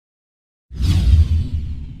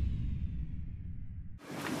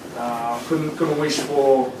couldn't wish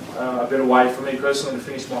for a better way for me personally to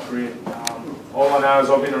finish my career. All I know is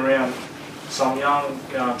I've been around some young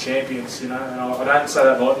champions, and I don't say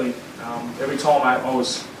that lightly. Every time I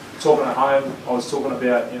was talking at home, I was talking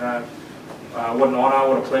about what an honour,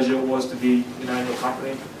 what a pleasure it was to be in your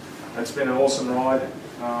company. It's been an awesome ride,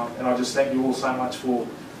 and I just thank you all so much for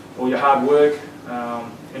all your hard work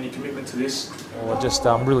and your commitment to this. Well,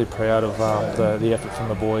 I'm really proud of the effort from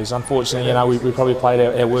the boys. Unfortunately, we probably played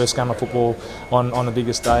our worst game of football on the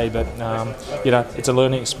biggest day, but it's a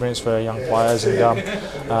learning experience for our young players, and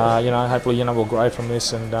hopefully we'll grow from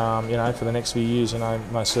this, and for the next few years,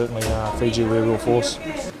 most certainly Fiji will be a real force.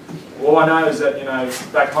 All I know is that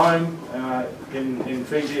back home in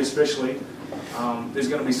Fiji especially, there's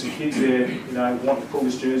going to be some kids there wanting to pull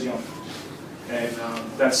this jersey on, and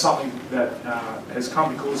that's something that has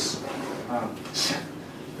come because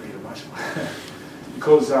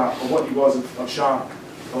because of what you guys have shown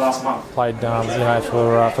the last month. Played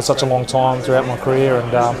for such a long time throughout my career,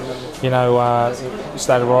 and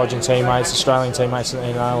state of origin teammates, Australian teammates,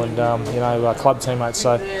 and club teammates.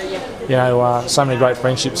 So so many great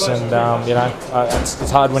friendships, and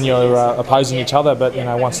it's hard when you're opposing each other, but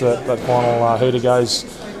once that final hooter goes,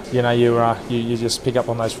 you just pick up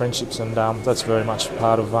on those friendships, and that's very much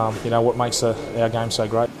part of what makes our game so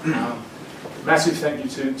great. Massive thank you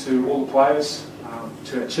to all the players,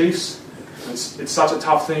 to our chiefs. It's such a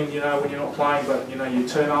tough thing, when you're not playing, but you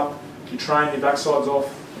turn up, you train your backsides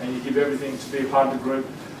off, and you give everything to be a part of the group.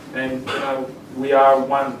 And we are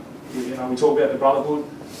one. We talk about the brotherhood.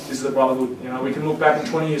 This is the brotherhood. We can look back in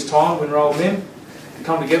 20 years' time when we're old men and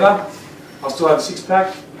come together. I still have a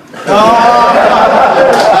six-pack.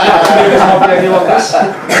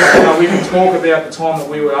 We can talk about the time that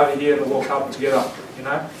we were over here in the World Cup together.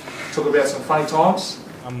 Talk about some funny times.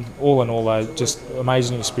 All in all, though, just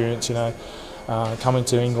amazing experience. Coming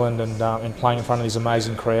to England and playing in front of these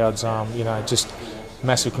amazing crowds. Just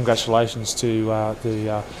massive congratulations to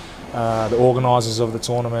the organisers of the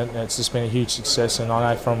tournament. It's just been a huge success, and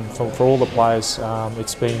I know for all the players,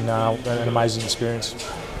 it's been an amazing experience.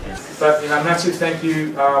 But massive thank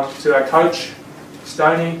you to our coach,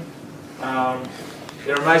 Stoney.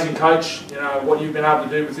 You're an amazing coach. What you've been able to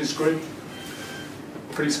do with this group,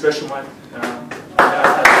 pretty special, mate.